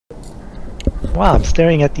Wow, I'm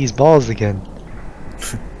staring at these balls again.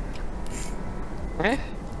 Eh?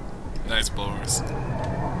 Nice bars.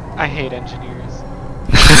 I hate engineers.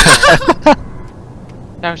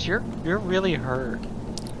 Now you're really hurt.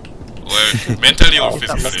 Well, mentally or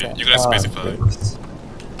physically? You gotta specify.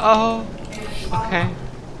 Oh, okay.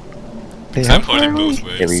 They I'm have holding Harley? both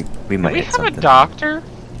ways. Yeah, we Do might we get have something. a doctor?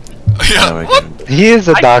 Yeah, what? He is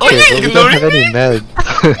a doctor, oh yeah, but we don't have any ignoring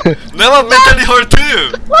meds. Now I'm mentally hurt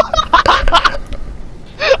too!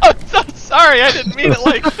 I'm so sorry, I didn't mean it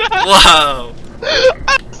like that. Wow!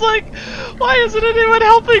 I was like, why isn't anyone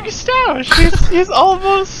helping Stoush? He's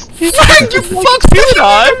almost. He's Frank, you fucked me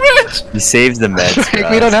on! He saves the meds. Frank,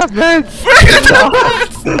 for we don't us. have meds!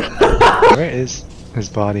 Frank, Where is his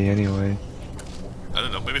body anyway? I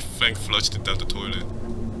don't know, maybe Frank flushed it down the toilet.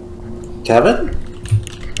 Kevin?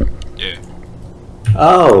 Yeah.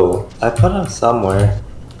 Oh, I put him somewhere.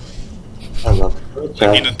 I love it.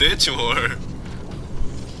 Like in a ditch or?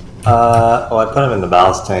 Oh, I put him in the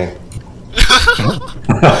ballast tank. You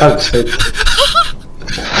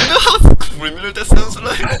know how criminal that sounds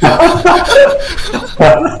like?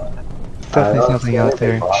 Definitely something out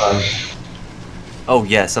there. Oh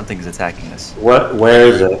yeah, something's attacking us. What? Where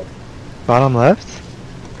is it? Bottom left?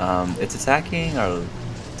 It's attacking our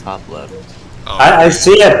top left. Oh, I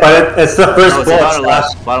see it, but it's the first Oh, it's bullet. bottom Stash.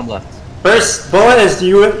 left. Bottom left. First bullet is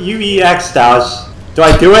UEX Stash. Do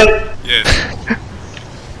I do it? yes.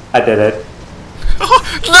 I did it.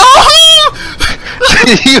 No!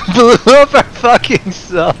 You blew up our fucking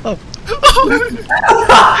sub!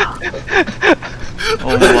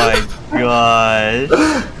 Oh my god.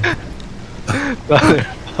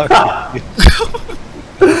 Motherfucker.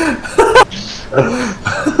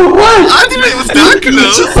 What? I didn't know it was that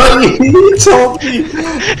close! You told me.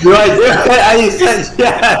 Do I do it? I said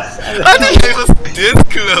yes. I didn't know it was this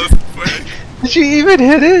close, Frank. Did you even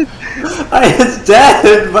hit it? It's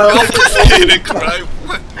dead, but Of course I hit it, cry.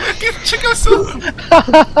 What? Check out some.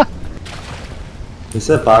 you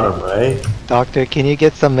said bottom, right? Doctor, can you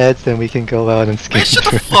get some meds, then we can go out and skip Man, shut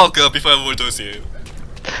the fuck up if I overdose you.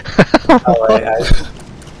 Oh,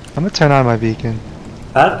 I'm gonna turn on my beacon.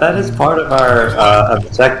 that is part of our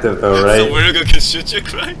objective, though, So right? we're gonna shoot you,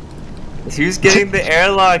 cry? Who's getting the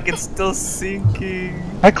airlock? It's still sinking.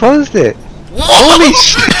 I closed it! Holy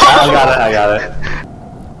shit! I got it.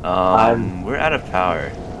 We're out of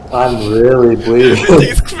power. I'm really bleeding.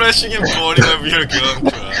 Everything's crashing and boarding my rear gun,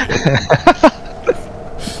 cry.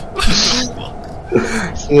 What the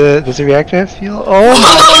fuck? Does the reactor have fuel? Oh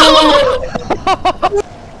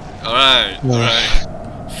Alright, No. alright.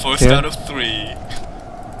 First Yeah. out of 3.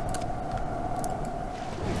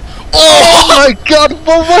 Oh my god,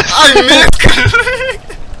 what was I that?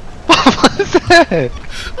 missed! What was that?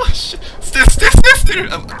 Oh shit! Stay!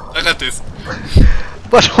 I got this.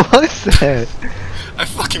 What was that? I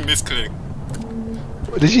fucking misclicked.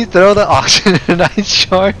 Did you throw the oxygenized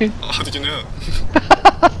shard? Oh, how did you know?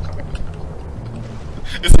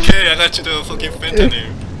 It's okay, I got you the fucking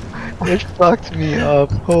fentanyl. It fucked me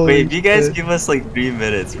up. Holy Wait, if you guys shit. give us like 3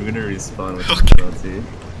 minutes, we're gonna respawn with Okay. penalty.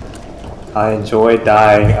 I enjoy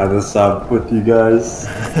dying on the sub with you guys.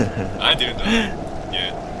 I didn't know.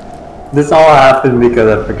 Yeah. This all happened because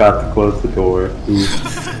I forgot to close the door.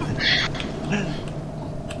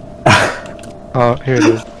 Oh, here it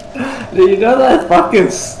is. Do you know that fucking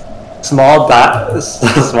small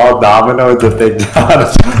domino with the big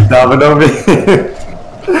domino me?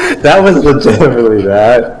 That was legitimately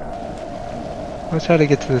that. Let's try to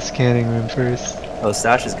get to the scanning room first. Oh,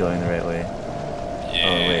 Stash is going the right way.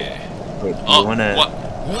 Yeah. Wait, do Oh, you wanna... what?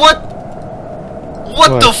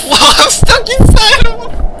 What the fuck? I'm stuck inside of a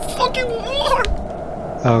fucking war!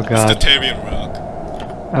 Oh It's the god. Tavian rock.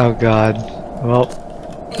 Oh god. Well,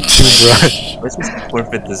 run. Let's just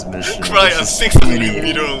forfeit this mission. Cry, There's I'm just 600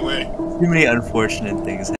 meters away. too many unfortunate things